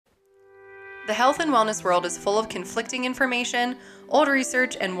The health and wellness world is full of conflicting information, old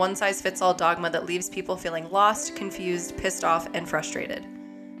research, and one-size-fits-all dogma that leaves people feeling lost, confused, pissed off, and frustrated.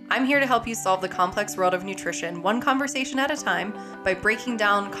 I'm here to help you solve the complex world of nutrition one conversation at a time by breaking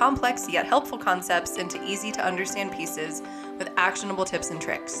down complex yet helpful concepts into easy-to-understand pieces with actionable tips and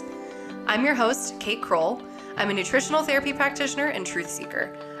tricks. I'm your host, Kate Kroll. I'm a nutritional therapy practitioner and truth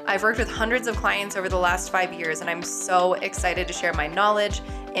seeker. I've worked with hundreds of clients over the last 5 years, and I'm so excited to share my knowledge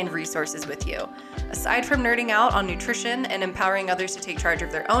and resources with you. Aside from nerding out on nutrition and empowering others to take charge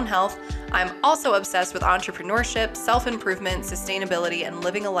of their own health, I'm also obsessed with entrepreneurship, self-improvement, sustainability, and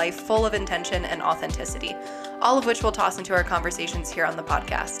living a life full of intention and authenticity, all of which we'll toss into our conversations here on the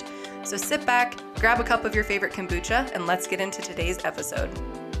podcast. So sit back, grab a cup of your favorite kombucha, and let's get into today's episode.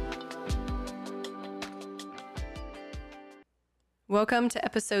 Welcome to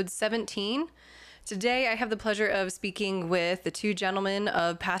episode 17. Today, I have the pleasure of speaking with the two gentlemen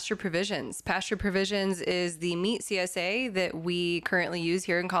of Pasture Provisions. Pasture Provisions is the meat CSA that we currently use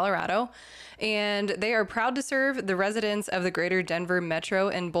here in Colorado, and they are proud to serve the residents of the greater Denver Metro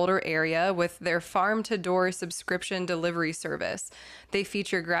and Boulder area with their farm-to-door subscription delivery service. They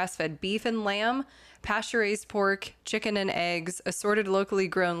feature grass-fed beef and lamb, pasture-raised pork, chicken and eggs, assorted locally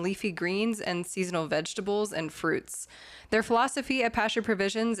grown leafy greens, and seasonal vegetables and fruits. Their philosophy at Pasture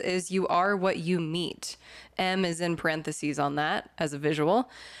Provisions is you are what you meet. M is in parentheses on that as a visual,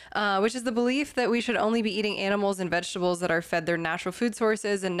 which is the belief that we should only be eating animals and vegetables that are fed their natural food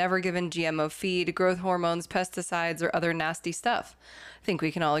sources and never given GMO feed, growth hormones, pesticides, or other nasty stuff. I think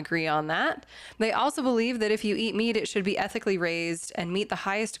we can all agree on that. They also believe that if you eat meat, it should be ethically raised and meet the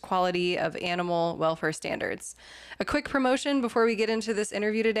highest quality of animal welfare standards. A quick promotion before we get into this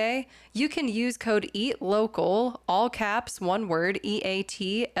interview today. You can use code EATLOCAL, all caps, one word,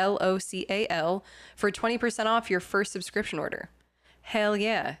 EATLOCAL, for 20% off your first subscription order. Hell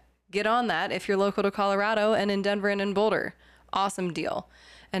yeah. Get on that if you're local to Colorado and in Denver and in Boulder. Awesome deal.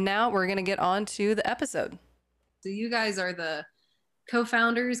 And now we're going to get on to the episode. So you guys are the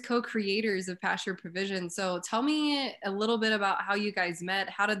co-founders, co-creators of Pasture Provisions. So tell me a little bit about how you guys met.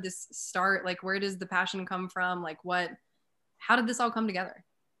 How did this start? Like, where does the passion come from? How did this all come together?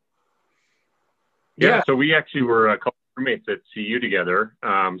 Yeah. So we actually were a couple of roommates at CU together.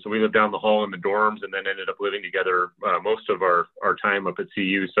 So we lived down the hall in the dorms and then ended up living together most of our time up at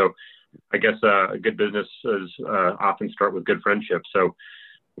CU. So I guess a good business is often start with good friendship. So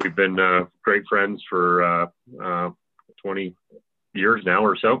we've been great friends for 20 years now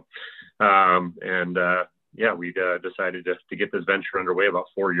or so. We decided to get this venture underway about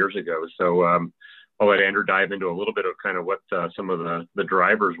 4 years ago. So I'll let Andrew dive into a little bit of kind of what some of the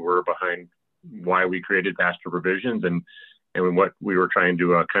drivers were behind why we created Pasture Provisions and what we were trying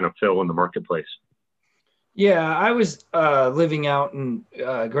to kind of fill in the marketplace. Yeah, I was living out in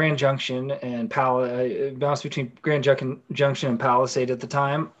Grand Junction and bounced between Grand Junction and Palisade at the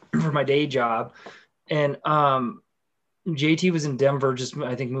time for my day job. And JT was in Denver, just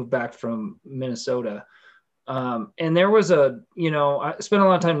I think moved back from Minnesota. And there was I spent a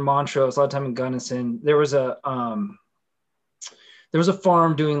lot of time in Montrose, a lot of time in Gunnison. There was a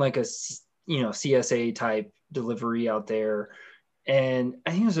farm doing like a CSA type delivery out there. And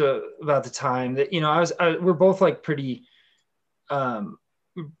I think it was about the time that, we're both like pretty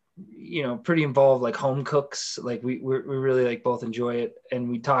involved, like home cooks. Like we really like both enjoy it. And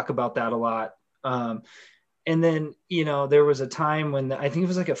we talk about that a lot. And then, there was a time when I think it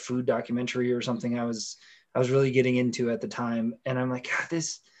was like a food documentary or something I was really getting into at the time. And I'm like, God,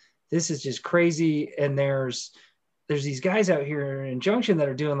 this is just crazy. And there's these guys out here in Junction that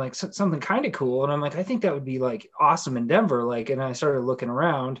are doing like something kind of cool. And I'm like, I think that would be like awesome in Denver. And I started looking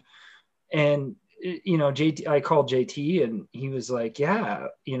around and, JT, I called JT and he was like, yeah,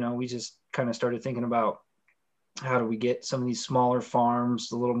 we just kind of started thinking about how do we get some of these smaller farms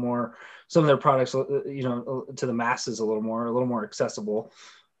some of their products, to the masses a little more accessible.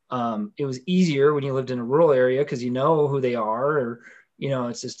 It was easier when you lived in a rural area because you know who they are, or,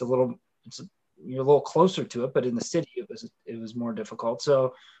 it's just you're a little closer to it, but in the city it was more difficult.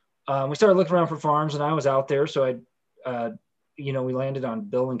 So we started looking around for farms and I was out there. So we landed on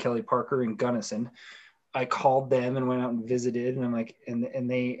Bill and Kelly Parker in Gunnison. I called them and went out and visited, and I'm like, and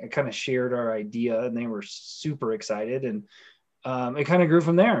they kind of shared our idea and they were super excited. And it kind of grew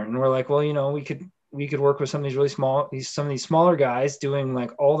from there. And we're like, well, we could work with some of these really some of these smaller guys doing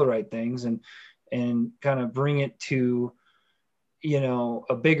like all the right things and kind of bring it to,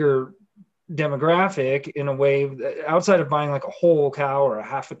 a bigger demographic in a way outside of buying like a whole cow or a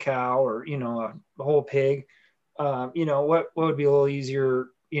half a cow or, a whole pig. What would be a little easier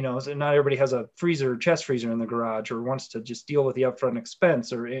So not everybody has a freezer, chest freezer in the garage, or wants to just deal with the upfront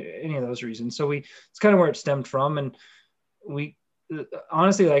expense, or any of those reasons. So it's kind of where it stemmed from. And we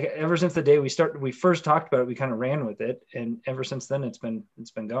honestly, like, ever since the day we first talked about it, we kind of ran with it. And ever since then it's been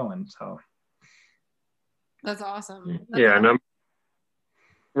going. So. That's awesome. Yeah. And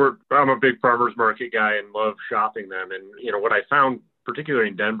I'm a big farmers market guy and love shopping them. And, what I found particularly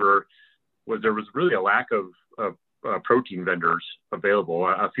in Denver was there was really a lack of protein vendors available.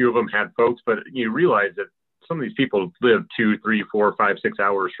 A few of them had folks, but you realize that some of these people live 2, 3, 4, 5, 6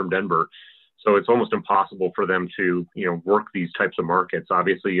 hours from Denver. So it's almost impossible for them to, work these types of markets.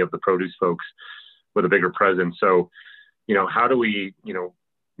 Obviously you have the produce folks with a bigger presence. So, how do we,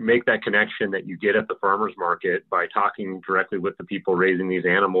 make that connection that you get at the farmers market by talking directly with the people raising these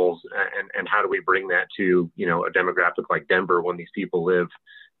animals, and how do we bring that to, a demographic like Denver, when these people live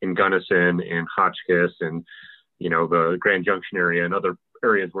in Gunnison and Hotchkiss and, the Grand Junction area and other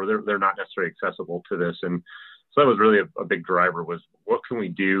areas where they're not necessarily accessible to this. And so that was really a big driver, was what can we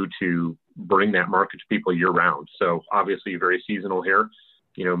do to bring that market to people year round? So obviously very seasonal here,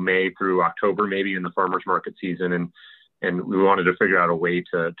 May through October, maybe in the farmers market season. And we wanted to figure out a way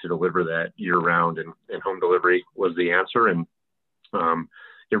to deliver that year round, and home delivery was the answer. And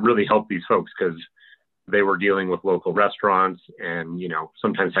it really helped these folks because they were dealing with local restaurants and,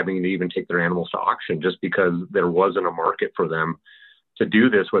 sometimes having to even take their animals to auction just because there wasn't a market for them to do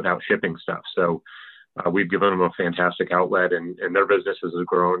this without shipping stuff. So we've given them a fantastic outlet, and their businesses have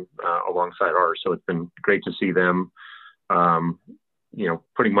grown alongside ours. So it's been great to see them,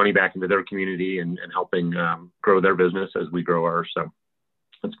 putting money back into their community and helping grow their business as we grow ours. So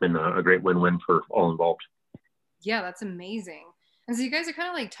it's been a great win-win for all involved. Yeah, that's amazing. And so you guys are kind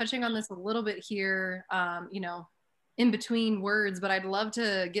of like touching on this a little bit here, in between words, but I'd love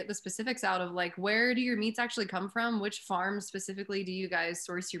to get the specifics out of, like, where do your meats actually come from? Which farms specifically do you guys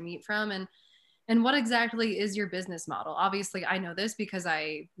source your meat from? And what exactly is your business model? Obviously, I know this because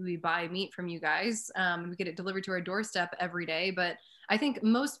we buy meat from you guys. We get it delivered to our doorstep every day. But I think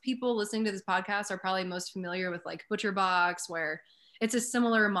most people listening to this podcast are probably most familiar with like Butcher Box, where it's a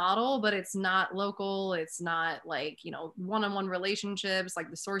similar model, but it's not local. It's not like, one-on-one relationships,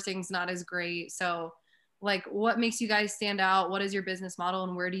 like the sourcing's not as great. So like, what makes you guys stand out? What is your business model,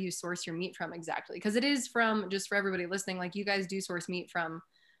 and where do you source your meat from exactly? Because it is from, just for everybody listening, like, you guys do source meat from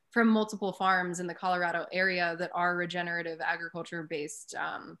multiple farms in the Colorado area that are regenerative agriculture based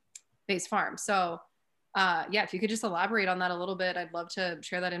farms. So if you could just elaborate on that a little bit, I'd love to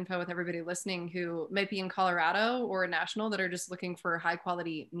share that info with everybody listening who might be in Colorado or national that are just looking for high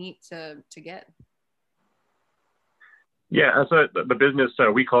quality meat to get. Yeah, so the business,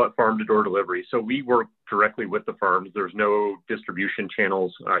 we call it farm to door delivery. So we work directly with the farms. There's no distribution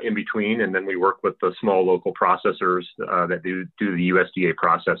channels in between. And then we work with the small local processors that do the USDA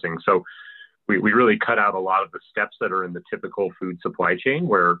processing. So we really cut out a lot of the steps that are in the typical food supply chain,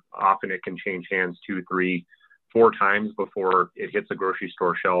 where often it can change hands 2, 3, 4 times before it hits a grocery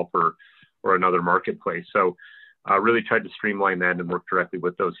store shelf or another marketplace. So really tried to streamline that and work directly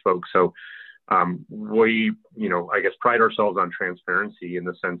with those folks. So we, I guess, pride ourselves on transparency in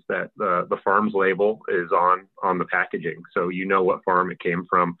the sense that the farm's label is on the packaging. So what farm it came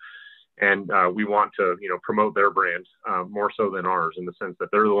from. And we want to, promote their brand more so than ours, in the sense that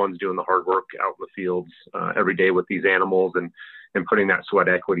they're the ones doing the hard work out in the fields every day with these animals and putting that sweat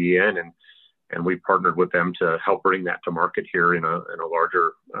equity in. And we've partnered with them to help bring that to market here in a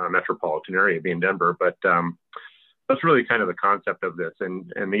larger metropolitan area, being Denver. But that's really kind of the concept of this. And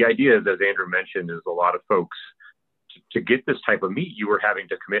the idea is, as Andrew mentioned, is a lot of folks, to get this type of meat, you were having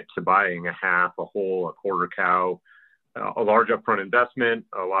to commit to buying a half, a whole, a quarter cow, a large upfront investment,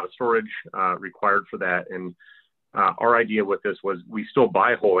 a lot of storage required for that. And our idea with this was, we still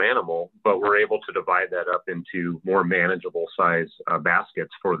buy whole animal, but we're able to divide that up into more manageable size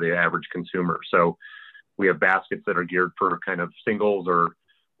baskets for the average consumer. So we have baskets that are geared for kind of singles or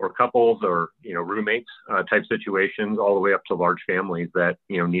couples or, roommates type situations, all the way up to large families that,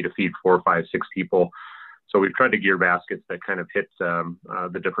 need to feed 4, 5, 6 people. So we've tried to gear baskets that kind of hit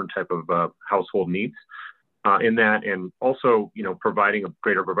the different type of household needs in that. And also, providing a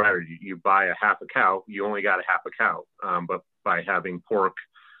greater variety. You buy a half a cow, you only got a half a cow. But by having pork,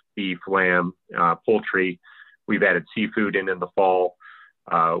 beef, lamb, poultry, we've added seafood in the fall.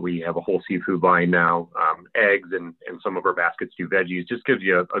 We have a whole seafood line now, eggs, and some of our baskets do veggies. Just gives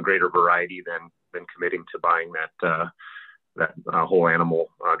you a greater variety than committing to buying that whole animal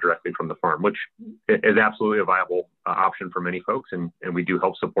directly from the farm, which is absolutely a viable option for many folks. And we do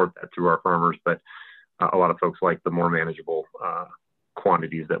help support that through our farmers. But a lot of folks like the more manageable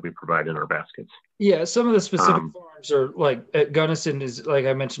quantities that we provide in our baskets. Yeah, some of the specific farms are like at Gunnison is, like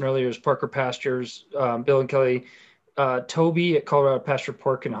I mentioned earlier, is Parker Pastures, Bill and Kelly. Toby at Colorado Pasture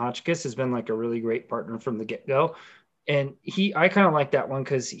Pork in Hotchkiss has been like a really great partner from the get-go. And I kind of like that one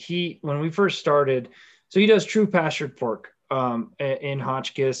because when we first started, so he does true pastured pork in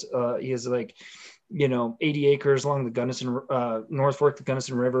Hotchkiss. He has like, 80 acres along the Gunnison, North Fork, the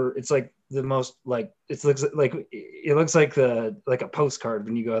Gunnison River. It's like the most, like, it looks like a postcard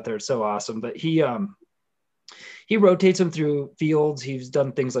when you go out there. It's so awesome. But he rotates them through fields. He's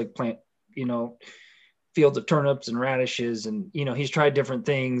done things like plant, fields of turnips and radishes, and he's tried different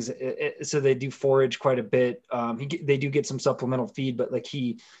things. So they do forage quite a bit. They do get some supplemental feed, but like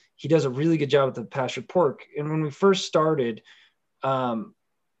he does a really good job with the pastured pork. And when we first started,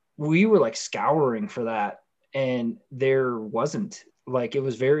 we were like scouring for that, and there wasn't. Like it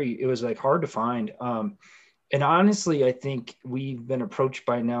was like hard to find. And honestly, I think we've been approached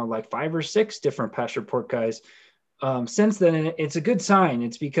by now like 5 or 6 different pastured pork guys since then, and it's a good sign.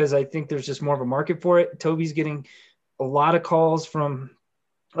 It's because I think there's just more of a market for it. Toby's getting a lot of calls from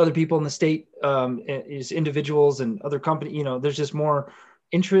other people in the state, is individuals and other company. There's just more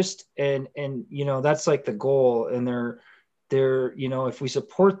interest, and that's like the goal. And they're if we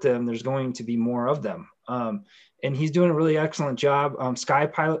support them, there's going to be more of them. And he's doing a really excellent job. Sky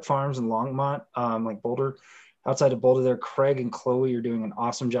Pilot Farms in Longmont, like Boulder, outside of Boulder there, Craig and Chloe are doing an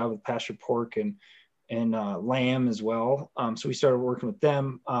awesome job with pastured pork and lamb as well. So we started working with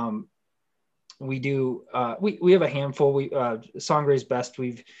them. We do, we have a handful. Sangre's Best,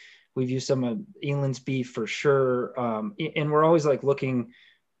 we've used some of Eland's beef for sure. And we're always like looking,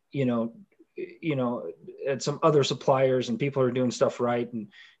 at some other suppliers, and people are doing stuff right. And,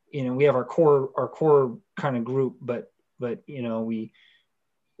 we have our core kind of group, but we're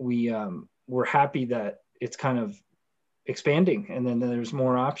happy that it's kind of expanding, and then there's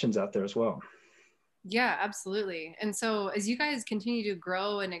more options out there as well. Yeah, absolutely. And so as you guys continue to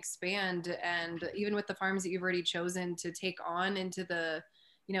grow and expand, and even with the farms that you've already chosen to take on into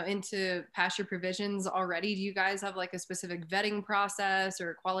into Pasture Provisions already, do you guys have like a specific vetting process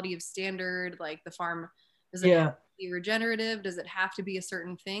or quality of standard? Like the farm, does it have to be regenerative? Does it have to be a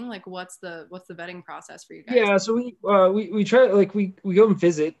certain thing? Like what's the vetting process for you guys? Yeah. So we try, like we go and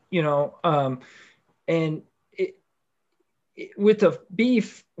visit, and with the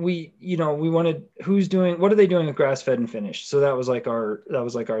beef, we wanted what are they doing with grass fed and finished? So that was like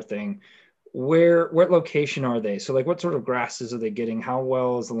our thing. What location are they? So like what sort of grasses are they getting? How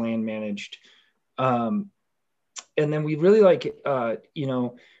well is the land managed? And then we really like, are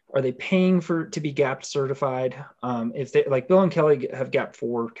they paying to be GAP certified? If they, like Bill and Kelly have GAP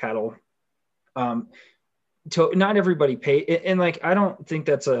 4 cattle, not everybody pay. And like, I don't think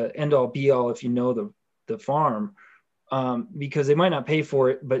that's a end all be all if you know the farm. Because they might not pay for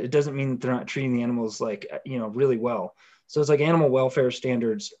it, but it doesn't mean that they're not treating the animals like, really well. So it's like animal welfare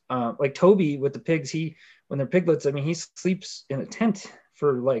standards. Like Toby with the pigs, when they're piglets, I mean, he sleeps in a tent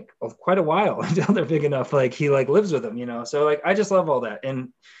for like quite a while until they're big enough. Like he like lives with them, So like, I just love all that.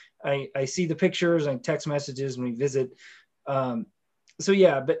 And I see the pictures and text messages when we visit. So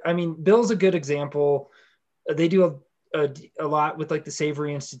yeah, but I mean, Bill's a good example. They do a lot with like the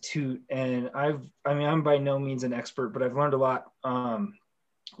Savory Institute, and I'm by no means an expert, but I've learned a lot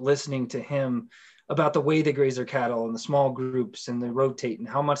listening to him about the way they graze their cattle and the small groups and they rotate and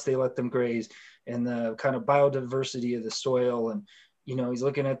how much they let them graze and the kind of biodiversity of the soil. And he's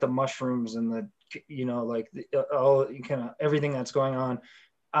looking at the mushrooms and all kind of everything that's going on.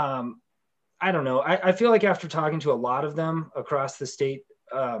 I don't know. I feel like after talking to a lot of them across the state,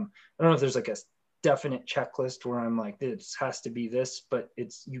 I don't know if there's like a definite checklist where I'm like, this has to be this, but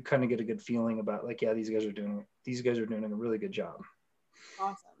you kind of get a good feeling about like, yeah, these guys are doing a really good job.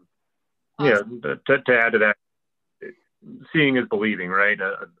 Awesome. Yeah. To add to that, seeing is believing, right?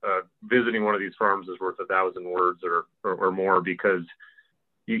 Visiting one of these farms is worth 1,000 words or more, because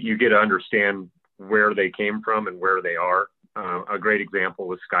you get to understand where they came from and where they are. A great example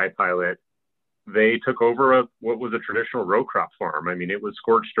was Sky Pilot. They took over what was a traditional row crop farm. I mean, it was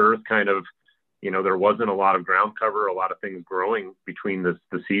scorched earth kind of, there wasn't a lot of ground cover, a lot of things growing between the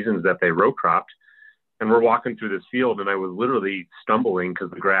seasons that they row cropped. And we're walking through this field, and I was literally stumbling because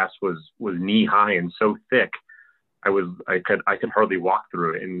the grass was knee high and so thick. I could hardly walk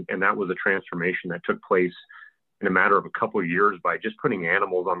through it. And that was a transformation that took place in a matter of a couple of years by just putting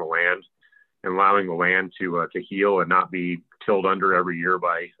animals on the land and allowing the land to heal and not be tilled under every year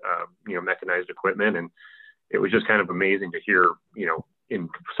by, mechanized equipment. And it was just kind of amazing to hear, in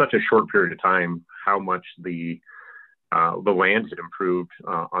such a short period of time, how much the land had improved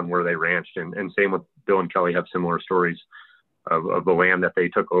on where they ranched. And same with Bill and Kelly have similar stories. of the land that they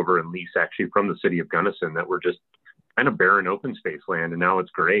took over and leased actually from the city of Gunnison that were just kind of barren open space land. And now it's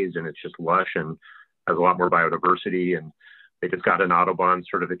grazed and it's just lush and has a lot more biodiversity. And they just got an Audubon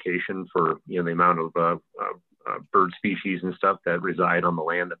certification for, the amount of bird species and stuff that reside on the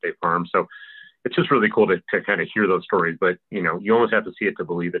land that they farm. So it's just really cool to kind of hear those stories, but you almost have to see it to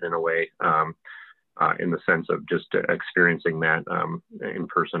believe it in a way, in the sense of just experiencing that in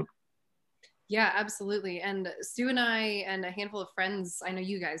person. Yeah, absolutely. And Sue and I and a handful of friends, I know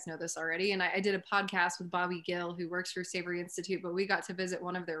you guys know this already, and I did a podcast with Bobby Gill, who works for Savory Institute, but we got to visit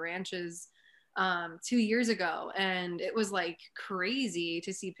one of their ranches 2 years ago, and it was like crazy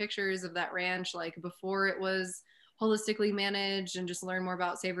to see pictures of that ranch like before it was holistically managed, and just learn more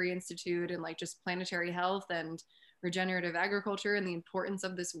about Savory Institute and like just planetary health and regenerative agriculture and the importance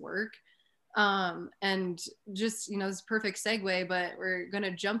of this work. And just, it's a perfect segue, but we're going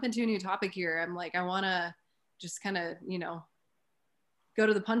to jump into a new topic here. I'm like, I want to just kind of, go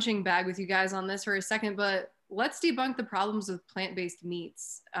to the punching bag with you guys on this for a second, but let's debunk the problems with plant-based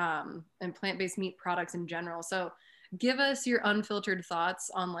meats, and plant-based meat products in general. So give us your unfiltered thoughts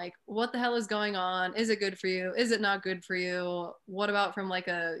on like, what the hell is going on? Is it good for you? Is it not good for you? What about from like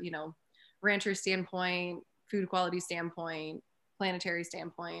a, rancher standpoint, food quality standpoint, planetary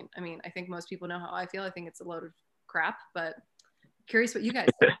standpoint? I mean, I think most people know how I feel. I think it's a load of crap, but curious what you guys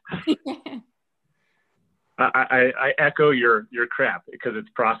think. I echo your crap, because it's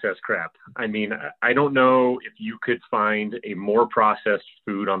processed crap. I mean, I don't know if you could find a more processed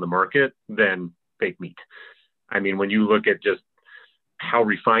food on the market than fake meat. I mean, when you look at just how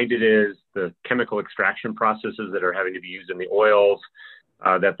refined it is, the chemical extraction processes that are having to be used in the oils,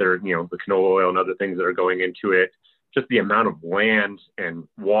 that they're, the canola oil and other things that are going into it, just the amount of land and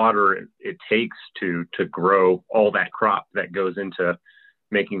water it takes to grow all that crop that goes into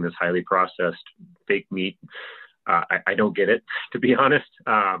making this highly processed fake meat. I don't get it, to be honest.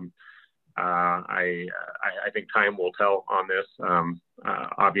 I think time will tell on this.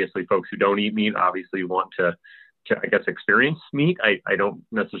 Obviously, folks who don't eat meat obviously want to I guess, experience meat. I don't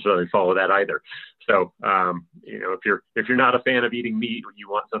necessarily follow that either. So, if you're not a fan of eating meat, or you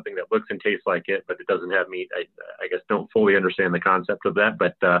want something that looks and tastes like it, but it doesn't have meat, I guess don't fully understand the concept of that,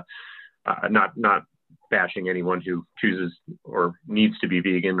 but not bashing anyone who chooses or needs to be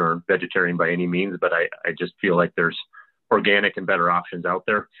vegan or vegetarian by any means. But I just feel like there's organic and better options out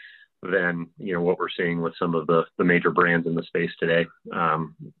there than, what we're seeing with some of the major brands in the space today.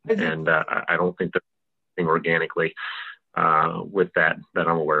 And I don't think that organically with that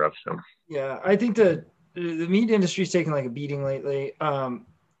I'm aware of. So yeah, I think the meat industry is taking like a beating lately. I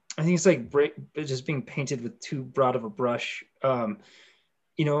think it's like just being painted with too broad of a brush.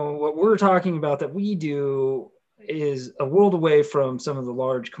 What we're talking about that we do is a world away from some of the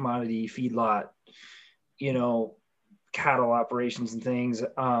large commodity feedlot, cattle operations and things.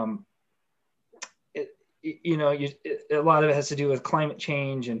 A lot of it has to do with climate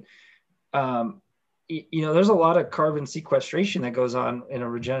change, and there's a lot of carbon sequestration that goes on in a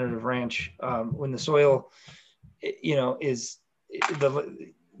regenerative ranch when the soil, is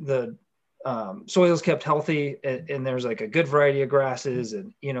the soil is kept healthy, and there's like a good variety of grasses,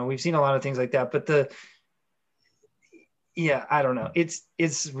 and we've seen a lot of things like that. But I don't know.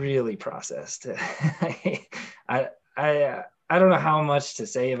 It's really processed. I don't know how much to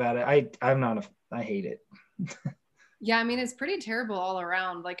say about it. I hate it. Yeah, I mean, it's pretty terrible all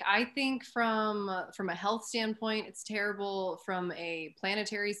around. Like, I think from a health standpoint, it's terrible. From a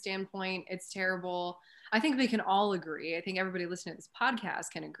planetary standpoint, it's terrible. I think we can all agree. I think everybody listening to this podcast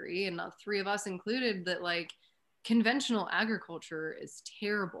can agree, and the three of us included, that like conventional agriculture is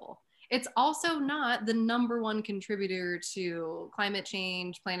terrible. It's also not the number one contributor to climate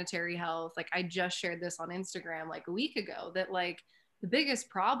change, planetary health. Like, I just shared this on Instagram like a week ago, that like the biggest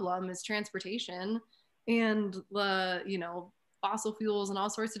problem is transportation and the fossil fuels and all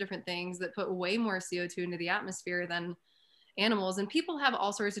sorts of different things that put way more CO2 into the atmosphere than animals. And people have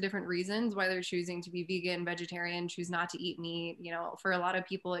all sorts of different reasons why they're choosing to be vegan, vegetarian, choose not to eat meat. For a lot of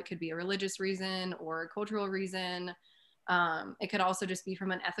people, it could be a religious reason or a cultural reason. It could also just be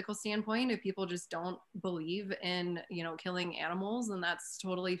from an ethical standpoint. If people just don't believe in killing animals, then that's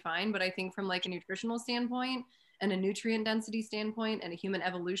totally fine. But I think from like a nutritional standpoint and a nutrient density standpoint and a human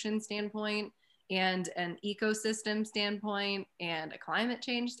evolution standpoint and an ecosystem standpoint and a climate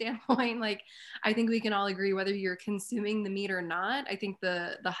change standpoint, like I think we can all agree, whether you're consuming the meat or not, I think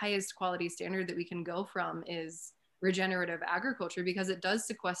the highest quality standard that we can go from is regenerative agriculture, because it does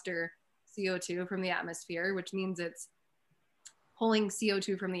sequester CO2 from the atmosphere, which means it's pulling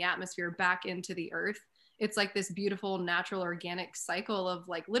CO2 from the atmosphere back into the earth. It's like this beautiful natural organic cycle of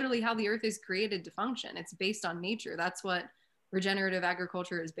like literally how the earth is created to function. It's based on nature. That's what regenerative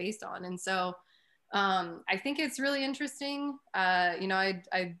agriculture is based on. And so I think it's really interesting. I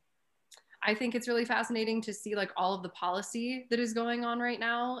think it's really fascinating to see like all of the policy that is going on right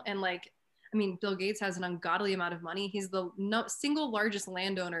now. And like, I mean, Bill Gates has an ungodly amount of money. He's the single largest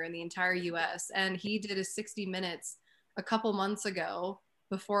landowner in the entire US. And he did a 60 Minutes a couple months ago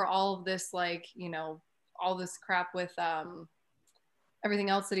before all of this, like, all this crap with everything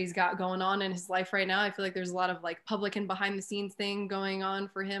else that he's got going on in his life right now. I feel like there's a lot of like public and behind the scenes thing going on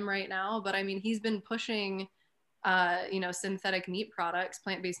for him right now. But I mean, he's been pushing synthetic meat products,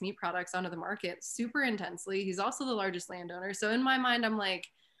 plant-based meat products onto the market super intensely. He's also the largest landowner. So in my mind, I'm like,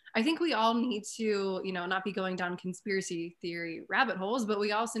 I think we all need to, not be going down conspiracy theory rabbit holes, but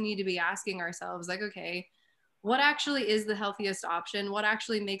we also need to be asking ourselves like, okay, what actually is the healthiest option? What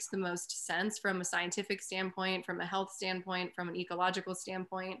actually makes the most sense from a scientific standpoint, from a health standpoint, from an ecological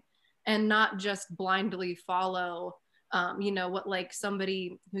standpoint, and not just blindly follow what like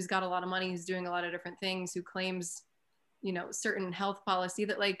somebody who's got a lot of money, who's doing a lot of different things, who claims, certain health policy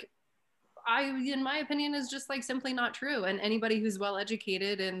that like, in my opinion, is just like simply not true. And anybody who's well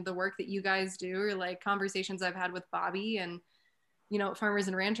educated in the work that you guys do, or like conversations I've had with Bobby and, farmers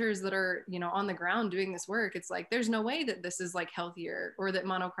and ranchers that are, on the ground doing this work, it's like, there's no way that this is like healthier, or that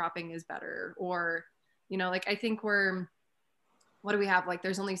monocropping is better, or, like, I think what do we have? Like,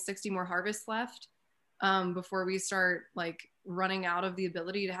 there's only 60 more harvests left before we start like running out of the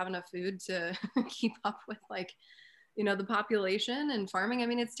ability to have enough food to keep up with like, the population and farming. I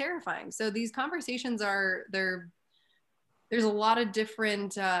mean, it's terrifying. So these conversations there's a lot of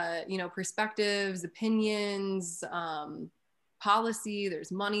different, perspectives, opinions, policy,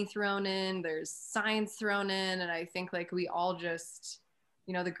 there's money thrown in, there's science thrown in. And I think like we all just,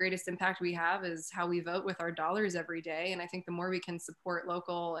 the greatest impact we have is how we vote with our dollars every day. And I think the more we can support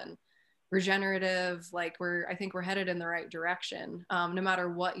local and regenerative, like I think we're headed in the right direction, no matter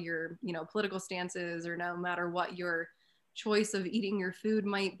what your, political stance is, or no matter what your choice of eating your food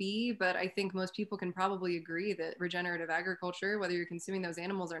might be. But I think most people can probably agree that regenerative agriculture, whether you're consuming those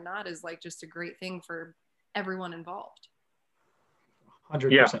animals or not, is like just a great thing for everyone involved. 100%.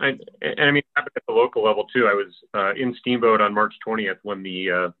 Yeah, I mean, at the local level too. I was in Steamboat on March 20th when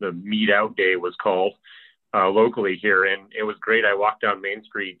the Meat Out Day was called locally here, and it was great. I walked down Main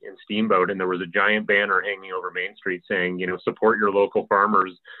Street in Steamboat, and there was a giant banner hanging over Main Street saying, support your local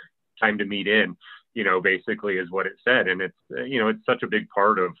farmers. Time to meet in. Basically is what it said, and it's it's such a big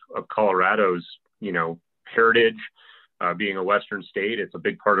part of Colorado's heritage, being a Western state. It's a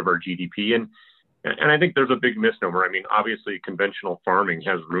big part of our GDP, and I think there's a big misnomer. I mean, obviously, conventional farming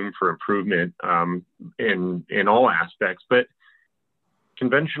has room for improvement in all aspects, but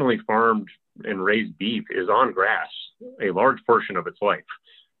conventionally farmed and raised beef is on grass a large portion of its life.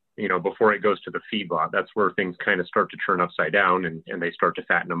 Before it goes to the feedlot, that's where things kind of start to turn upside down, and they start to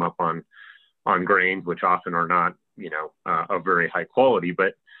fatten them up on grains, which often are not of very high quality.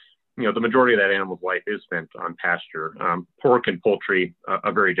 But the majority of that animal's life is spent on pasture. Pork and poultry,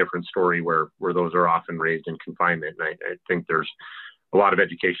 a very different story, where those are often raised in confinement. And I think there's a lot of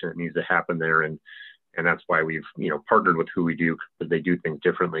education that needs to happen there, and that's why we've partnered with who we do, because they do things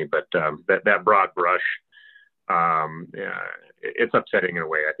differently. But that broad brush, it's upsetting in a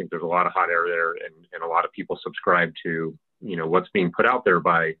way. I think there's a lot of hot air there, and a lot of people subscribe to what's being put out there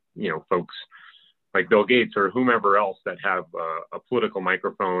by folks like Bill Gates or whomever else that have a political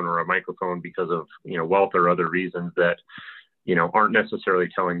microphone, or a microphone because of wealth or other reasons, that aren't necessarily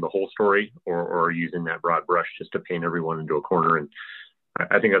telling the whole story, or using that broad brush just to paint everyone into a corner. And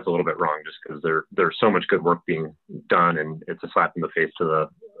I think that's a little bit wrong, just because there's so much good work being done, and it's a slap in the face to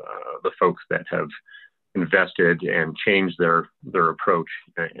the folks that have invested and changed their approach,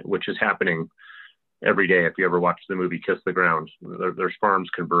 which is happening every day. If you ever watch the movie Kiss the Ground, there's farms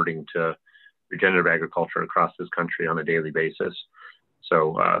converting to regenerative agriculture across this country on a daily basis.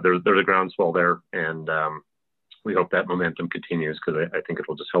 So there's a groundswell there, and we hope that momentum continues, because I think it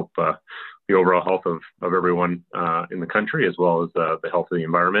will just help the overall health of everyone in the country, as well as the health of the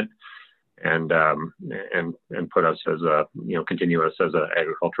environment, and put us as continue us as an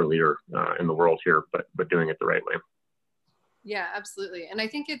agricultural leader in the world here, but doing it the right way. Yeah, absolutely. And I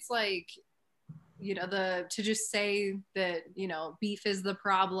think it's like, to just say that, beef is the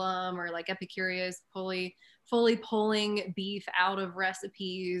problem, or like Epicurious fully pulling beef out of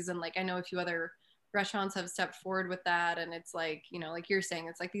recipes. And like, I know a few other restaurants have stepped forward with that. And it's like, like you're saying,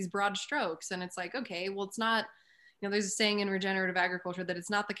 it's like these broad strokes, and it's like, okay, well, it's not, there's a saying in regenerative agriculture that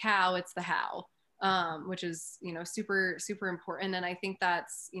it's not the cow, it's the how. Which is, super, super important. And I think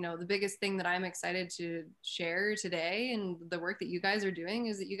that's, the biggest thing that I'm excited to share today, and the work that you guys are doing,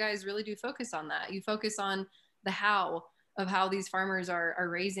 is that you guys really do focus on that. You focus on the how how these farmers are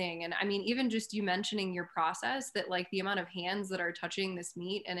raising. And I mean, even just you mentioning your process, that like the amount of hands that are touching this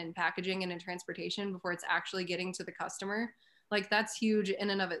meat and in packaging and in transportation before it's actually getting to the customer, like that's huge in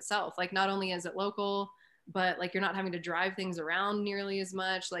and of itself. Like not only is it local, but like you're not having to drive things around nearly as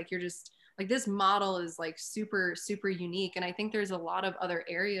much. Like you're just like, this model is like super, super unique. And I think there's a lot of other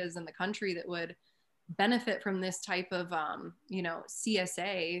areas in the country that would benefit from this type of,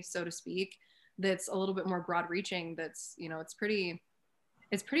 CSA, so to speak, that's a little bit more broad reaching. That's, it's pretty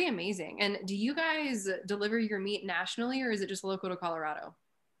amazing. And do you guys deliver your meat nationally, or is it just local to Colorado?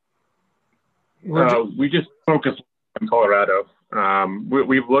 We just focus on Colorado.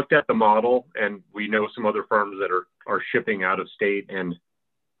 We've looked at the model, and we know some other farms that are shipping out of state, and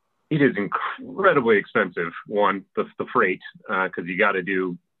it is incredibly expensive. One, the freight, because you got to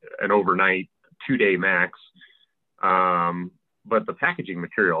do an overnight 2-day max. But the packaging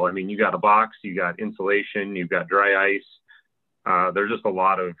material, I mean, you got a box, you got insulation, you've got dry ice. There's just a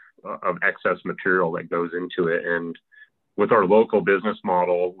lot of excess material that goes into it. And with our local business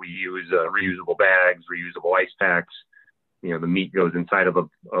model, we use reusable bags, reusable ice packs. The meat goes inside of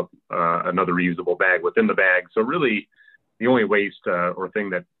another reusable bag within the bag. So really, the only waste or thing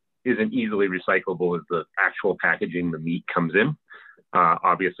that isn't easily recyclable is the actual packaging the meat comes in.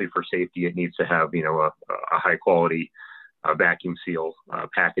 Obviously, for safety, it needs to have a high quality vacuum seal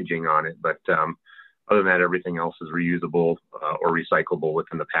packaging on it. But other than that, everything else is reusable or recyclable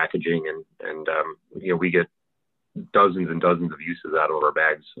within the packaging, and we get dozens and dozens of uses out of our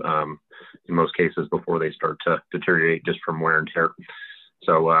bags in most cases before they start to deteriorate just from wear and tear.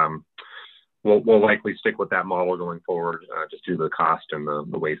 So we'll likely stick with that model going forward, just due to the cost and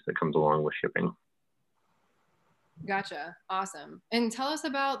the waste that comes along with shipping. Gotcha. Awesome. And tell us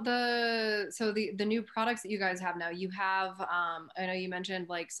about the new products that you guys have now. You have, I know you mentioned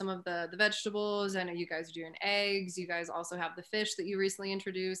like some of the vegetables. I know you guys are doing eggs. You guys also have the fish that you recently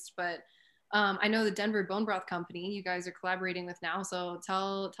introduced, but I know the Denver Bone Broth Company you guys are collaborating with now. So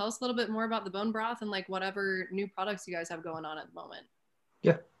tell us a little bit more about the bone broth and like whatever new products you guys have going on at the moment.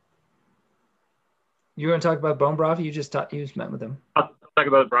 Yeah. You want to talk about bone broth? You met with them. I'll talk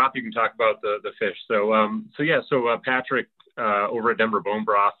about the broth. You can talk about the fish. So Patrick over at Denver Bone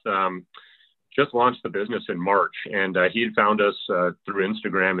Broth just launched the business in March, and he had found us through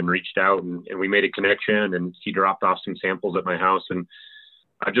Instagram and reached out, and we made a connection, and he dropped off some samples at my house, and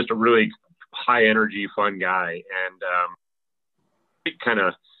just a really high energy, fun guy, and big kind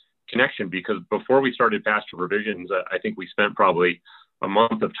of connection, because before we started Pasture Provisions, I think we spent probably a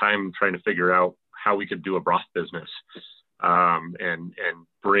month of time trying to figure out how we could do a broth business, and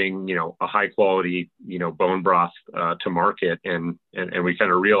bring, a high quality, bone broth, to market. And we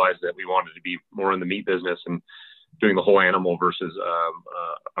kind of realized that we wanted to be more in the meat business and doing the whole animal versus,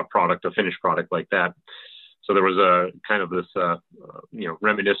 a finished product like that. So there was a kind of this,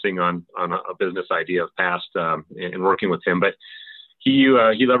 reminiscing on a business idea of past, and working with him, but he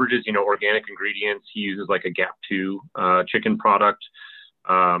leverages, organic ingredients. He uses like a GAP 2, chicken product,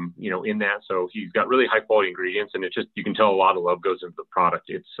 in that. So he's got really high quality ingredients, and you can tell a lot of love goes into the product.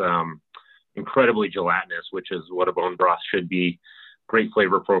 It's incredibly gelatinous, which is what a bone broth should be. Great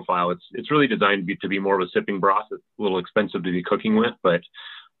flavor profile. It's really designed to be more of a sipping broth. It's a little expensive to be cooking with, but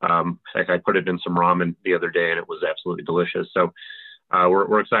I put it in some ramen the other day, and it was absolutely delicious. So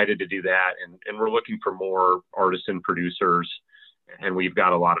we're excited to do that, and we're looking for more artisan producers. And we've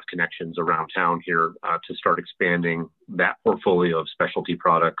got a lot of connections around town here to start expanding that portfolio of specialty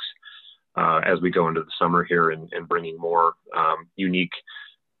products as we go into the summer here, and bringing more unique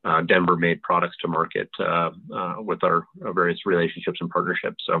Denver-made products to market with our various relationships and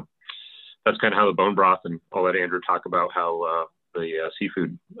partnerships. So that's kind of how the bone broth, and I'll let Andrew talk about how the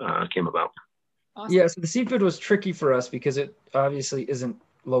seafood came about. Awesome. Yeah, so the seafood was tricky for us because it obviously isn't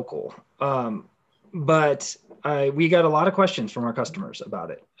local. But we got a lot of questions from our customers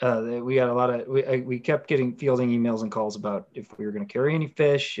about it. We got we kept fielding emails and calls about if we were going to carry any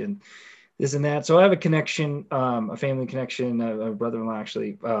fish and this and that. So I have a connection, a family connection, a brother-in-law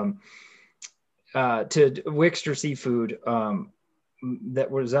actually, to Wickster Seafood, that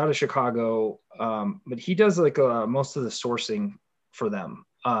was out of Chicago. But he does like most of the sourcing for them.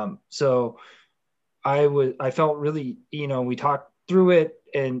 So I felt really, we talked through it,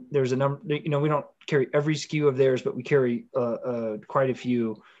 and there's a number, we don't carry every SKU of theirs, but we carry quite a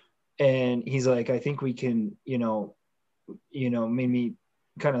few. And he's like, I think we can, made me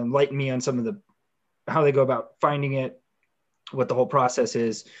kind of enlighten me on some of how they go about finding it, what the whole process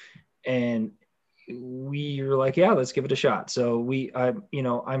is. And we were like, yeah, let's give it a shot. So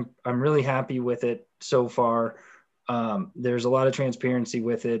I'm really happy with it so far. There's a lot of transparency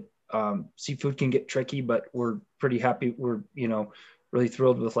with it. Seafood can get tricky, but we're pretty happy. We're, really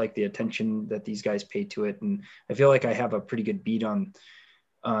thrilled with like the attention that these guys pay to it. And I feel like I have a pretty good beat on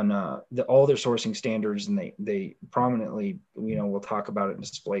all their sourcing standards, and they prominently, will talk about it and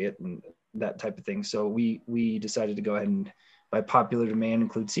display it and that type of thing. So we decided to go ahead and, by popular demand,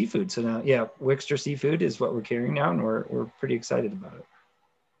 include seafood. So now, yeah, Wickster Seafood is what we're carrying now, and we're pretty excited about it.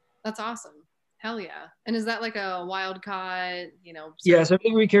 That's awesome. Hell yeah. And is that like a wild caught, Yeah, so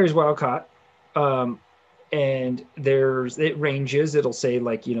everything we carry is wild caught. And it ranges. It'll say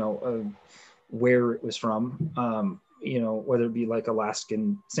like, where it was from, whether it be like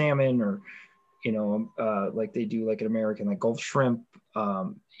Alaskan salmon or, like they do like an American, like Gulf shrimp.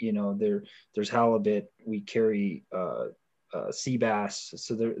 There's halibut. We carry sea bass.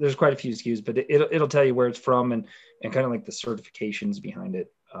 So there's quite a few SKUs, but it'll tell you where it's from and kind of like the certifications behind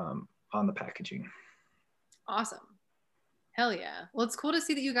it on the packaging. Awesome. Hell yeah. Well, it's cool to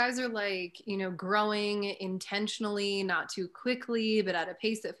see that you guys are like, growing intentionally, not too quickly, but at a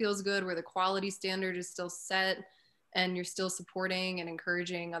pace that feels good, where the quality standard is still set and you're still supporting and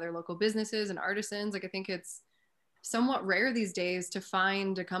encouraging other local businesses and artisans. Like, I think it's somewhat rare these days to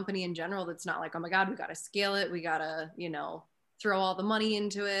find a company in general that's not like, oh my God, we got to scale it. We got to, throw all the money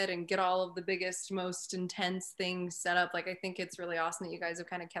into it and get all of the biggest, most intense things set up. Like, I think it's really awesome that you guys have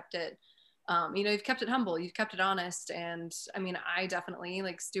kind of kept it, you've kept it humble, you've kept it honest. And I mean, I definitely,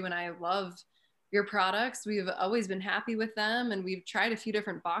 like Stu and I, love your products. We've always been happy with them, and we've tried a few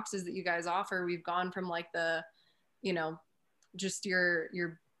different boxes that you guys offer. We've gone from like the, just your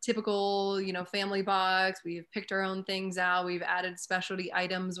typical, family box. We've picked our own things out. We've added specialty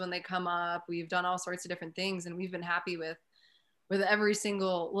items when they come up. We've done all sorts of different things, and we've been happy with every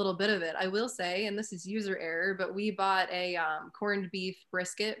single little bit of it. I will say, and this is user error, but we bought a corned beef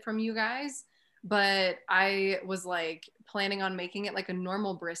brisket from you guys, but I was like planning on making it like a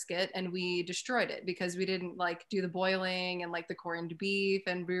normal brisket, and we destroyed it because we didn't like do the boiling and like the corned beef,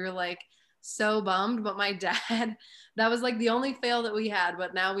 and we were like so bummed. But my dad, that was like the only fail that we had,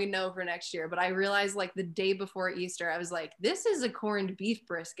 but now we know for next year. But I realized like the day before Easter, I was like, this is a corned beef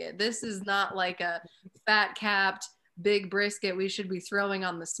brisket. This is not like a fat capped big brisket we should be throwing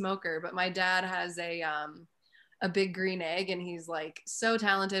on the smoker. But my dad has a big green egg, and he's like so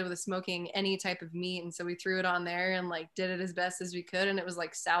talented with smoking any type of meat, and so we threw it on there and like did it as best as we could, and it was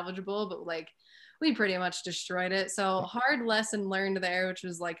like salvageable, but like we pretty much destroyed it. So hard lesson learned there, which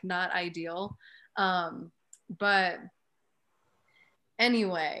was like not ideal. But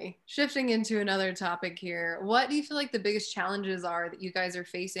anyway, shifting into another topic here, what do you feel like the biggest challenges are that you guys are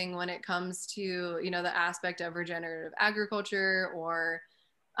facing when it comes to, the aspect of regenerative agriculture, or,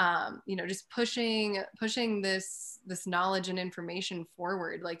 just pushing this knowledge and information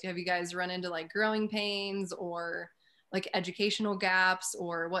forward? Like, have you guys run into like growing pains or like educational gaps,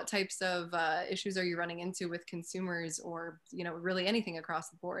 or what types of issues are you running into with consumers, or, really anything across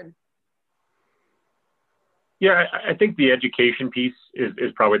the board? Yeah, I think the education piece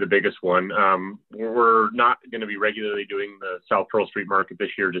is probably the biggest one. We're not going to be regularly doing the South Pearl Street Market this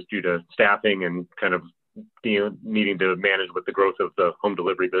year just due to staffing and kind of needing to manage with the growth of the home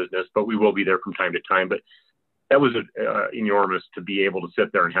delivery business, but we will be there from time to time. But that was enormous to be able to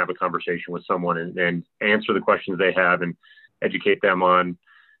sit there and have a conversation with someone and answer the questions they have and educate them on,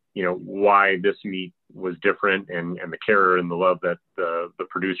 why this meat was different and the care and the love that the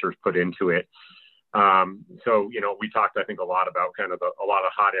producers put into it. So, we talked, I think, a lot about kind of a lot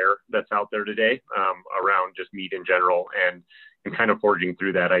of hot air that's out there today around just meat in general, and kind of forging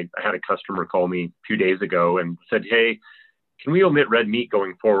through that. I had a customer call me a few days ago and said, hey, can we omit red meat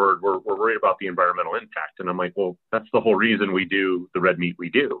going forward? We're worried about the environmental impact. And I'm like, well, that's the whole reason we do the red meat we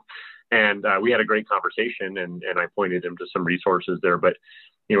do. And we had a great conversation, and I pointed him to some resources there. But,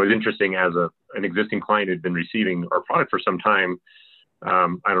 it was interesting, as an existing client who'd been receiving our product for some time.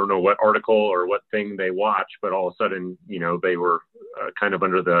 I don't know what article or what thing they watched, but all of a sudden, they were kind of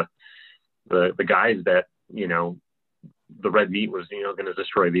under the guise that, the red meat was, going to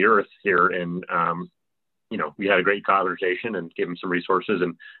destroy the earth here. And, we had a great conversation and gave them some resources,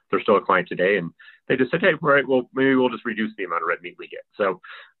 and they're still a client today. And they just said, hey, all right, well, maybe we'll just reduce the amount of red meat we get. So,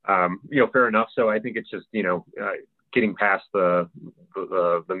 fair enough. So I think it's just, getting past the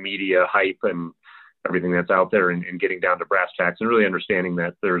media hype and everything that's out there, and getting down to brass tacks, and really understanding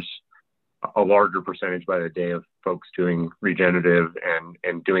that there's a larger percentage by the day of folks doing regenerative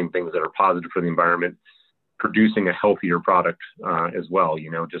and doing things that are positive for the environment, producing a healthier product as well.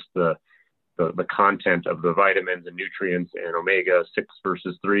 Just the content of the vitamins and nutrients and omega-6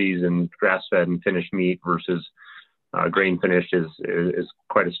 versus 3s and grass-fed and finished meat versus grain finished is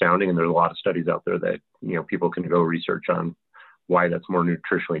quite astounding. And there's a lot of studies out there that, people can go research on why that's more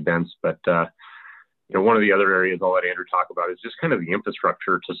nutritionally dense. But, one of the other areas I'll let Andrew talk about is just kind of the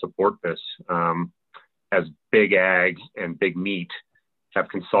infrastructure to support this. As big ag and big meat have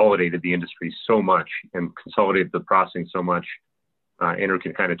consolidated the industry so much and consolidated the processing so much, Andrew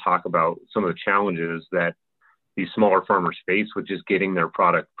can kind of talk about some of the challenges that these smaller farmers face with just getting their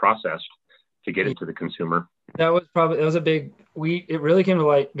product processed to get it to the consumer. That was a big, it really came to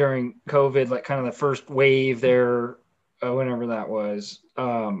light during COVID, like kind of the first wave there, whenever that was.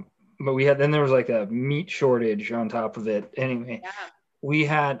 But then there was like a meat shortage on top of it. Anyway, yeah.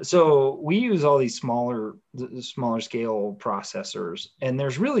 We use all these smaller scale processors, and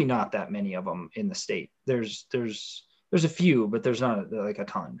there's really not that many of them in the state. There's a few, but there's not like a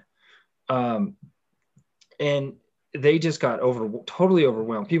ton. And they just got totally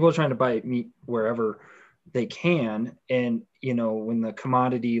overwhelmed. People are trying to buy meat wherever they can. And, when the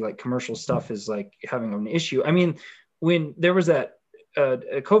commodity, like commercial stuff is like having an issue. I mean, when there was that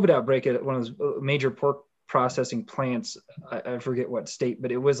a COVID outbreak at one of those major pork processing plants, I forget what state,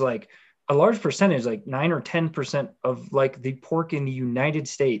 but it was like a large percentage, like 9 or 10% of like the pork in the United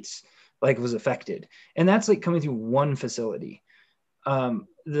States, like was affected. And that's like coming through one facility. The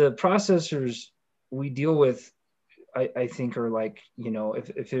processors we deal with, I think are like,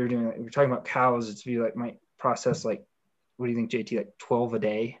 if they're doing, we're talking about cows, it's be like, might process like, what do you think, JT, like 12 a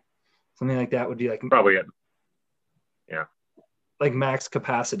day? Something like that would be like, probably it. Yeah. Like max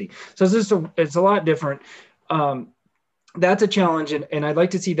capacity. So it's a lot different. That's a challenge. And I'd like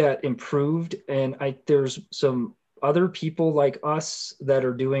to see that improved. And there's some other people like us that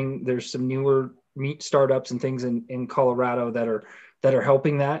are there's some newer meat startups and things in Colorado that are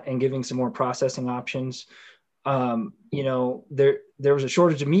helping that and giving some more processing options. There was a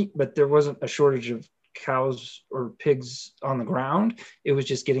shortage of meat, but there wasn't a shortage of cows or pigs on the ground. It was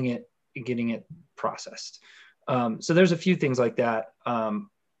just getting it processed. So there's a few things like that,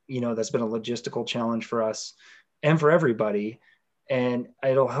 that's been a logistical challenge for us and for everybody. And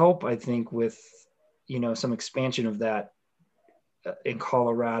it'll help, I think, with, some expansion of that in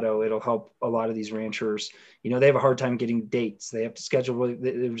Colorado. It'll help a lot of these ranchers. They have a hard time getting dates. They have to schedule.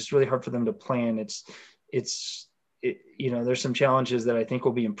 It's just really hard for them to plan. There's some challenges that I think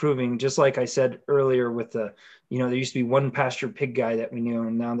will be improving. Just like I said earlier with there used to be one pasture pig guy that we knew,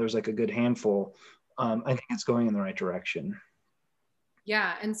 and now there's like a good handful. I think it's going in the right direction.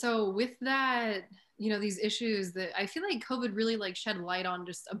 Yeah. And so with that, these issues that I feel like COVID really like shed light on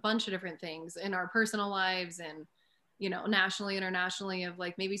just a bunch of different things in our personal lives and, nationally, internationally, of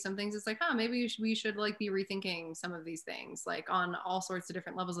like maybe some things it's like, maybe we should like be rethinking some of these things, like on all sorts of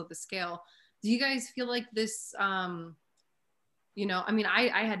different levels of the scale. Do you guys feel like this, I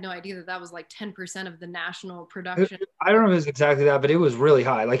had no idea that was like 10% of the national production. I don't know if it's exactly that, but it was really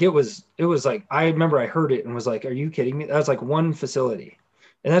high. Like it was like, I remember I heard it and was like, are you kidding me? That was like one facility,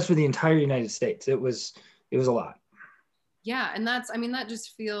 and that's for the entire United States. It was a lot. Yeah. And that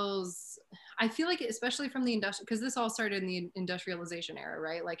just feels, I feel like, especially from the industrial, because this all started in the industrialization era,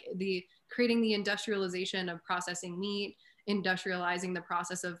 right? Like creating the industrialization of processing meat, industrializing the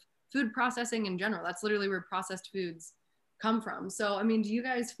process of food processing in general. That's literally where processed foods come from. So, do you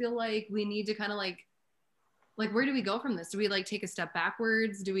guys feel like we need to kind of like where do we go from this? Do we like take a step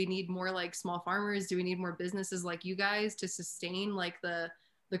backwards? Do we need more like small farmers? Do we need more businesses like you guys to sustain like the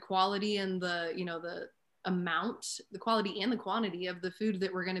quality and the amount, the quality and the quantity of the food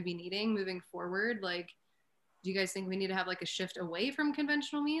that we're going to be needing moving forward? Like, do you guys think we need to have like a shift away from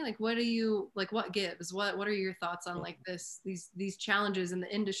conventional meat? Like, what gives? What are your thoughts on like these challenges in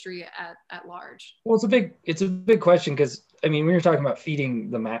the industry at large? Well, it's a big question, because when you're talking about feeding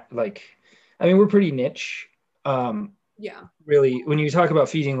we're pretty niche. Yeah. Really, when you talk about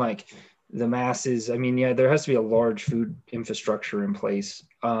feeding like the masses, there has to be a large food infrastructure in place.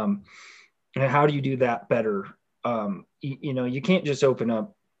 And how do you do that better? You can't just open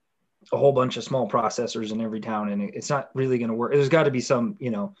up a whole bunch of small processors in every town, and it's not really going to work. There's got to be some,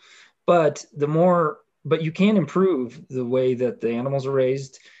 but you can improve the way that the animals are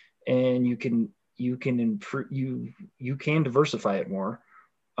raised, and you can improve, you can diversify it more.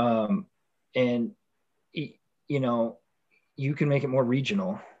 And you can make it more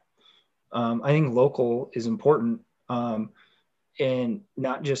regional. I think local is important, and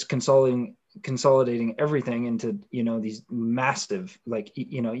not just consolidating everything into these massive, like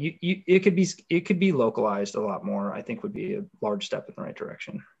it could be localized a lot more. I think would be a large step in the right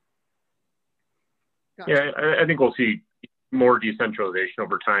direction. Gotcha. Yeah, I think we'll see more decentralization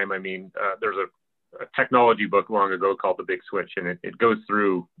over time. There's a technology book long ago called The Big Switch, and it goes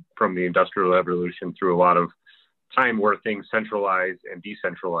through from the Industrial Revolution through a lot of time where things centralize and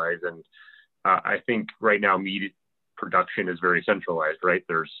decentralize. And I think right now meat production is very centralized, right?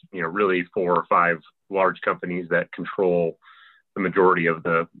 There's, really 4 or 5 large companies that control the majority of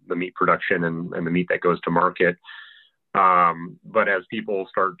the meat production and the meat that goes to market. But as people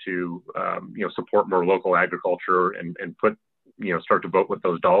start to, support more local agriculture and put, start to vote with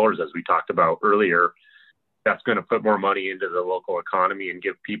those dollars, as we talked about earlier, that's going to put more money into the local economy and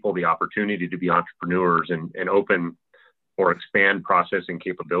give people the opportunity to be entrepreneurs and open or expand processing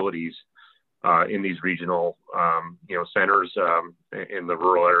capabilities in these regional, centers in the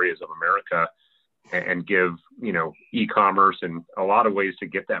rural areas of America, and give, e-commerce and a lot of ways to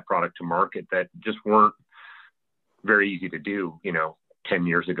get that product to market that just weren't very easy to do, 10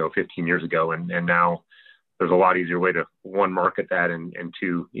 years ago, 15 years ago. And now there's a lot easier way to, one, market that, and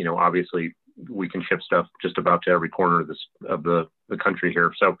two, obviously we can ship stuff just about to every corner of the country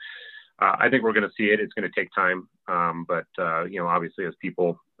here. So I think we're going to see it. It's going to take time. But obviously as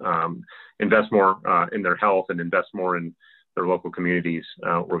people invest more in their health and invest more in their local communities,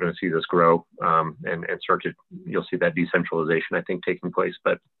 we're going to see this grow and start to, you'll see that decentralization, I think, taking place,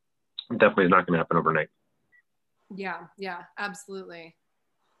 but definitely is not going to happen overnight. Yeah, absolutely.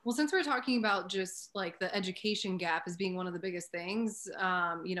 Well, since we're talking about just like the education gap as being one of the biggest things,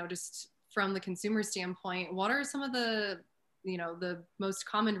 just from the consumer standpoint, what are some of the most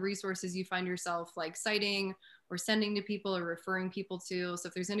common resources you find yourself like citing or sending to people or referring people to? So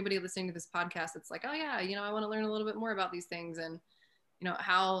if there's anybody listening to this podcast that's like, oh yeah, I want to learn a little bit more about these things, and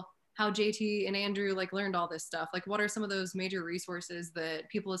how JT and Andrew like learned all this stuff, like what are some of those major resources that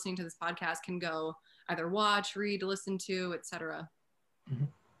people listening to this podcast can go either watch, read, listen to, etc.? Mm-hmm.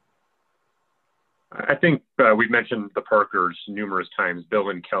 I think we've mentioned the Parkers numerous times, Bill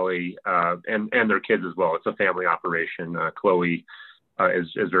and Kelly, and their kids as well. It's a family operation. Chloe is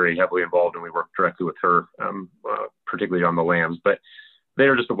very heavily involved, and we work directly with her, particularly on the lambs. But they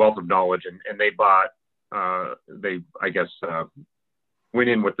are just a wealth of knowledge, and they bought, went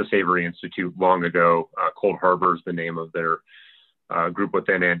in with the Savory Institute long ago. Cold Harbor is the name of their group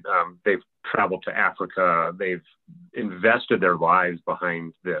within it. They've traveled to Africa. They've invested their lives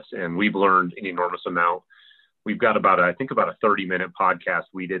behind this, and we've learned an enormous amount. We've got about a 30-minute podcast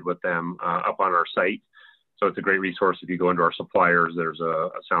we did with them up on our site. So it's a great resource. If you go into our suppliers, there's a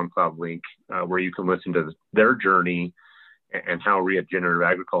SoundCloud link where you can listen to their journey and how regenerative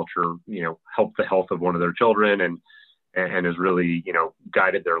agriculture, helped the health of one of their children and has really,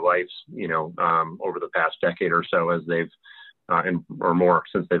 guided their lives, over the past decade or so as they've or more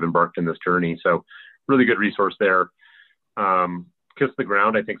since they've embarked in this journey. So really good resource there. Kiss the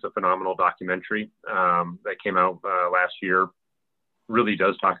Ground, I think, is a phenomenal documentary that came out last year. Really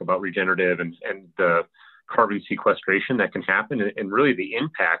does talk about regenerative and the carbon sequestration that can happen, and really the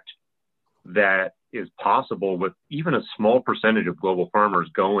impact that is possible with even a small percentage of global farmers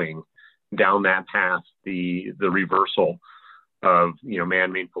going down that path. The reversal of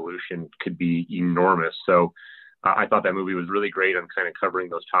man-made pollution could be enormous. So I thought that movie was really great on kind of covering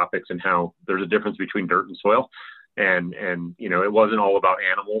those topics and how there's a difference between dirt and soil. And it wasn't all about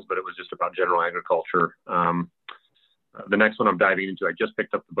animals, but it was just about general agriculture. The next one I'm diving into, I just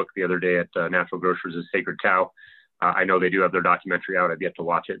picked up the book the other day at Natural Grocers, is Sacred Cow. I know they do have their documentary out. I've yet to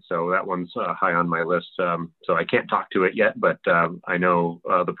watch it. So that one's high on my list. So I can't talk to it yet, but I know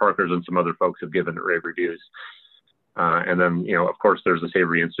the Parkers and some other folks have given it rave reviews. And then, of course, there's the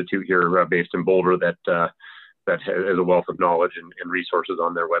Savory Institute here based in Boulder that has a wealth of knowledge and resources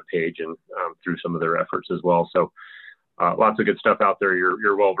on their webpage and through some of their efforts as well. So lots of good stuff out there.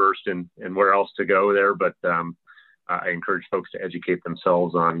 You're well versed in where else to go there, but I encourage folks to educate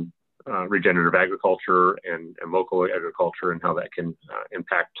themselves on regenerative agriculture and local agriculture and how that can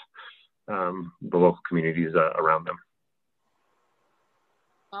impact the local communities around them.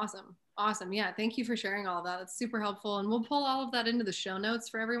 Awesome. Yeah. Thank you for sharing all of that. That's super helpful. And we'll pull all of that into the show notes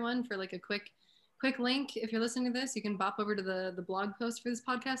for everyone for like a quick link. If you're listening to this, you can bop over to the blog post for this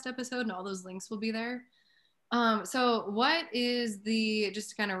podcast episode, and all those links will be there. So what is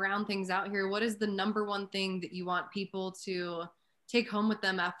just to kind of round things out here, what is the number one thing that you want people to take home with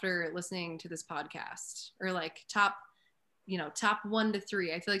them after listening to this podcast? Or like top 1 to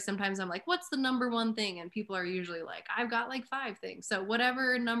 3. I feel like sometimes I'm like, what's the number one thing? And people are usually like, I've got like 5 things. So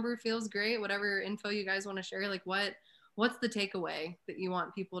whatever number feels great, whatever info you guys want to share, like what's the takeaway that you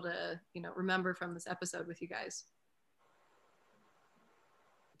want people to, remember from this episode with you guys?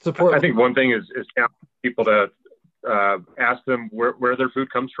 Support. I think one thing is people to ask them where their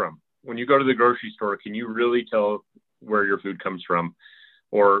food comes from. When you go to the grocery store, can you really tell where your food comes from,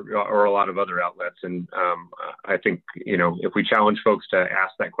 or a lot of other outlets? And I think, if we challenge folks to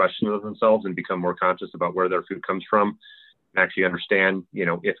ask that question of themselves and become more conscious about where their food comes from, and actually understand,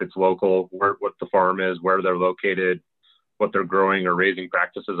 if it's local, what the farm is, where they're located, what their growing or raising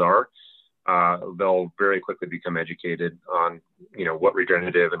practices are, they'll very quickly become educated on, what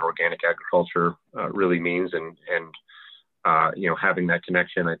regenerative and organic agriculture really means. And having that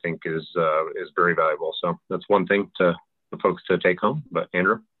connection, I think, is very valuable. So that's one thing for folks to take home. But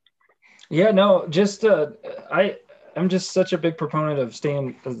Andrew? Yeah, no, just I'm just such a big proponent of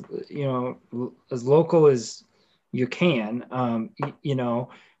staying, as local as you can,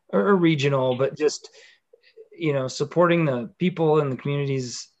 or regional, but just, supporting the people and the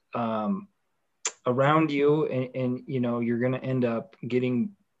communities around you, and you're going to end up getting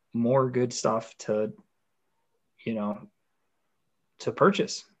more good stuff to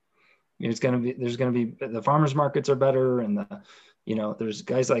purchase. There's going to be the farmers markets are better, and there's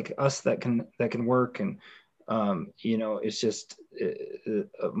guys like us that can work, and it's just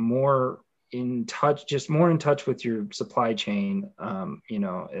more in touch with your supply chain. I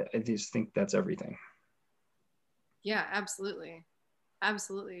just think that's everything. Yeah, absolutely.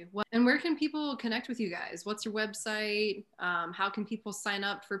 Absolutely. And where can people connect with you guys? What's your website? How can people sign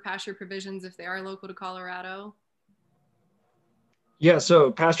up for Pasture Provisions if they are local to Colorado? Yeah,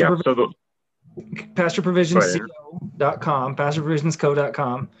 so pastureprovisionsco.com,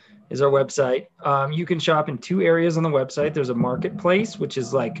 pastureprovisionsco.com is our website. You can shop in two areas on the website. There's a marketplace, which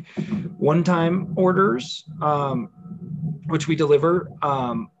is like one-time orders, which we deliver,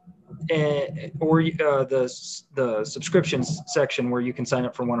 or the subscriptions section where you can sign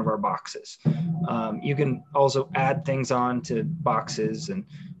up for one of our boxes. You can also add things on to boxes and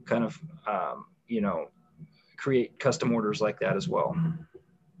kind of, create custom orders like that as well.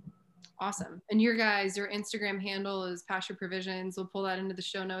 Awesome. And your Instagram handle is Pasture Provisions. We'll pull that into the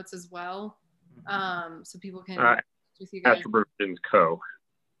show notes as well. So people can with you guys. Pasture Provisions Co.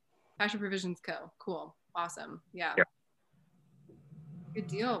 Pasture Provisions Co. Cool. Awesome. Yeah. Good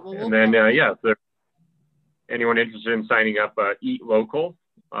deal. Well, and then, if there's anyone interested in signing up, Eat Local,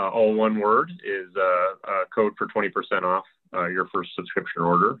 all one word, is a code for 20% off your first subscription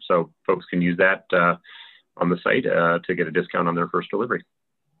order. So folks can use that on the site to get a discount on their first delivery.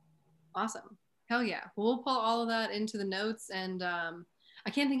 Awesome. Hell yeah. Well, we'll pull all of that into the notes. And I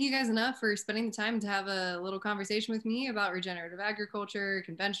can't thank you guys enough for spending the time to have a little conversation with me about regenerative agriculture,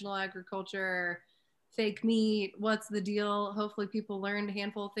 conventional agriculture, fake meat, what's the deal. Hopefully people learned a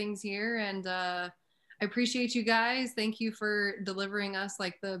handful of things here. And I appreciate you guys. Thank you for delivering us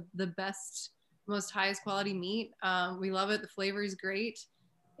like the best, most highest quality meat. We love it. The flavor is great.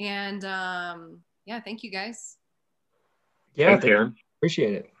 And thank you guys. Yeah, thank you.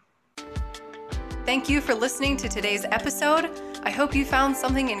 Appreciate it. Thank you for listening to today's episode. I hope you found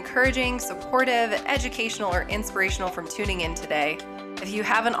something encouraging, supportive, educational, or inspirational from tuning in today. If you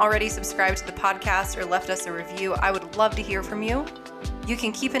haven't already subscribed to the podcast or left us a review, I would love to hear from you. You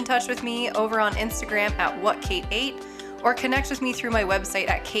can keep in touch with me over on Instagram at whatkate8 or connect with me through my website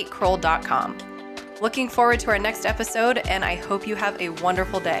at katecroll.com. Looking forward to our next episode, and I hope you have a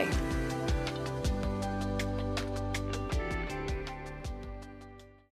wonderful day.